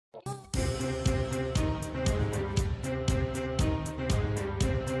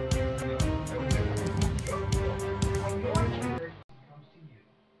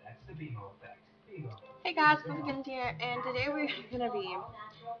guys, Pumpkins here, and today we're gonna be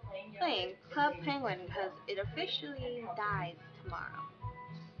playing Club Penguin because it officially dies tomorrow.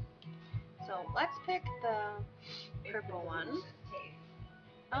 So let's pick the purple one.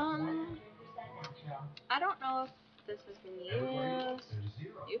 I don't know if this has been used.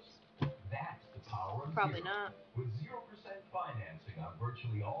 Oops. Probably not.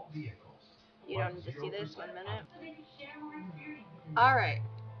 You don't need to see this. 1 minute. Alright.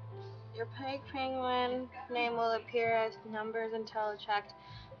 Your Peg Penguin name will appear as numbers until checked.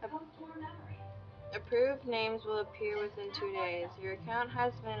 Approved names will appear within 2 days. Your account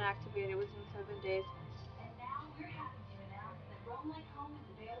has been activated within 7 days.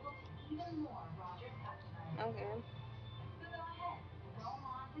 Okay.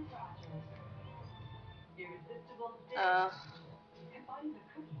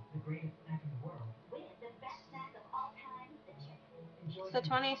 It's the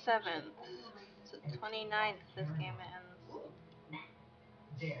 27th. It's the 29th this game ends.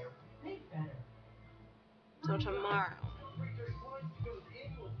 So tomorrow.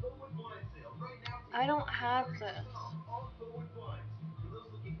 I don't have this.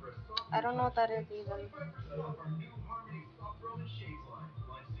 I don't know what that is even.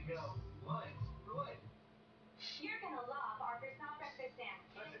 You're gonna love our croissant breakfast sandwich.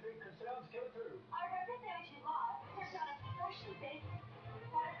 Such a big croissant, get it through. Our breakfast sandwich you love serves on a freshly baked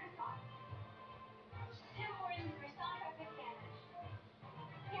butter croissant. Tim Hortons croissant breakfast sandwich.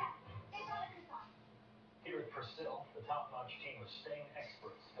 Yeah, it's on a croissant. Here at Persil, the top-notch team of stain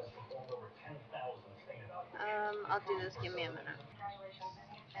experts has performed over 10,000 stain evaluations. I'll do this. Give me a minute.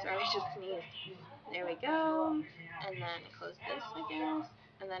 Sorry, I just sneezed. There we go. And then close this, I guess.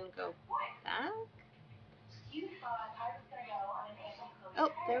 And then go back.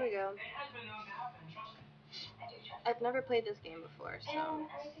 Oh, there we go. I've never played this game before, so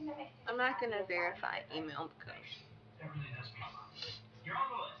I'm not going to verify email because you're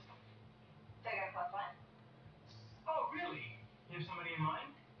on the list. So I got a plus one? Oh, really? You have somebody in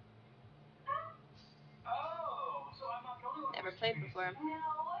mind? Oh, so I'm not the only one. Never played before. No,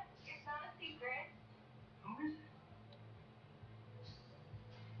 it's not a secret. Who is it?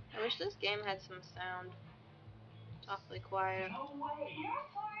 I wish this game had some sound. It's awfully quiet. No way. You're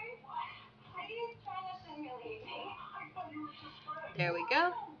sorry. I didn't try to simulate me. I thought you were just friends. There we go.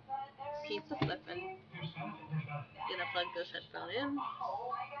 Pizza flipping. Gonna plug this headphone in.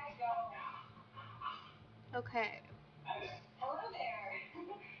 Oh, I gotta go. Okay. Hello there.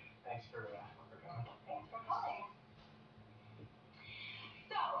 Thanks for coming. Thanks for calling.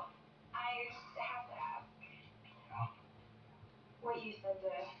 So, I have to ask. What you said to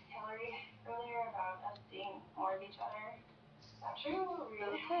Hillary earlier about us seeing more of each other. Is that true?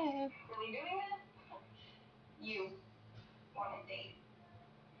 Really? Okay. Really doing this? You want to date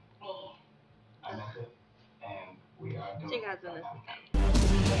me. I meant it, and we are doing it. You guys in this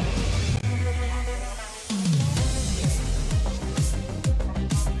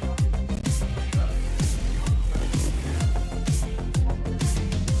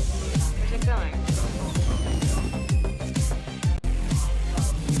Where's it going?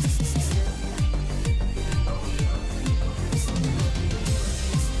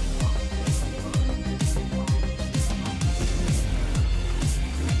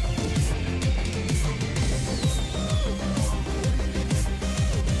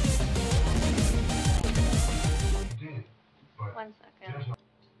 One second.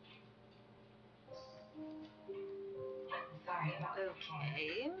 Sorry about that.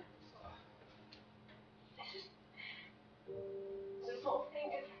 Okay. This whole thing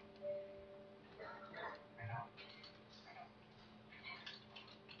is...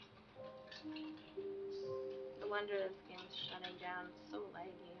 No wonder this game's shutting down. It's so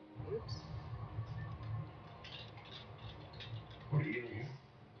laggy. Oops. What are you doing?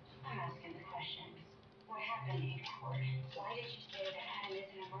 I'm asking the questions. What happened in court? Why did you say that Adam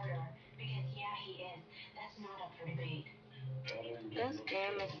isn't a murderer? Because yeah, he is. That's not up for debate. This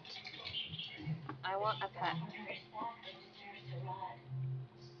game is... I want a pet. Murder is that deserves to rot.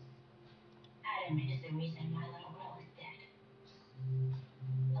 Adam is the reason my little girl is dead.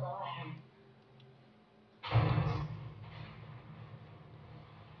 Hello, Adam.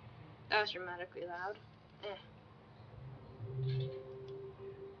 That was dramatically loud.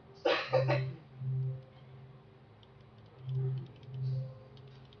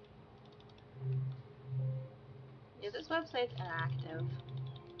 Yeah, this website's inactive.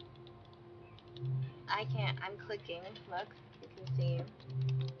 I can't. I'm clicking. Look, you can see.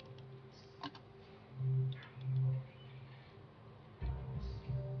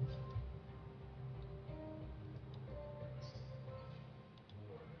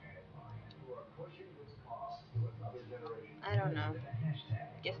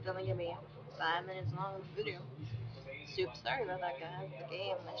 Guess it's gonna give me 5 minutes long video. Super sorry about that, guys. The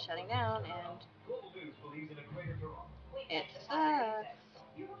game is shutting down and it sucks.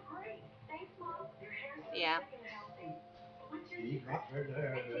 Yeah.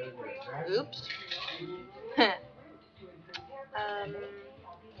 Oops.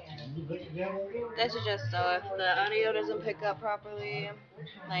 This is just so if the audio doesn't pick up properly,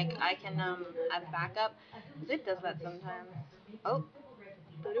 like I can have backup. 'Cause it does that sometimes. Oh.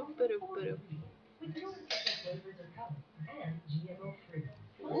 Ba-doop, ba-doop, ba-doop.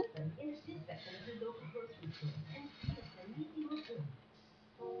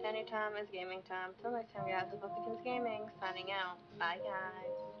 Anytime is gaming time. Till next time, guys. Republicans Gaming signing out. Bye,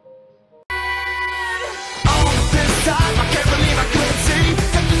 guys.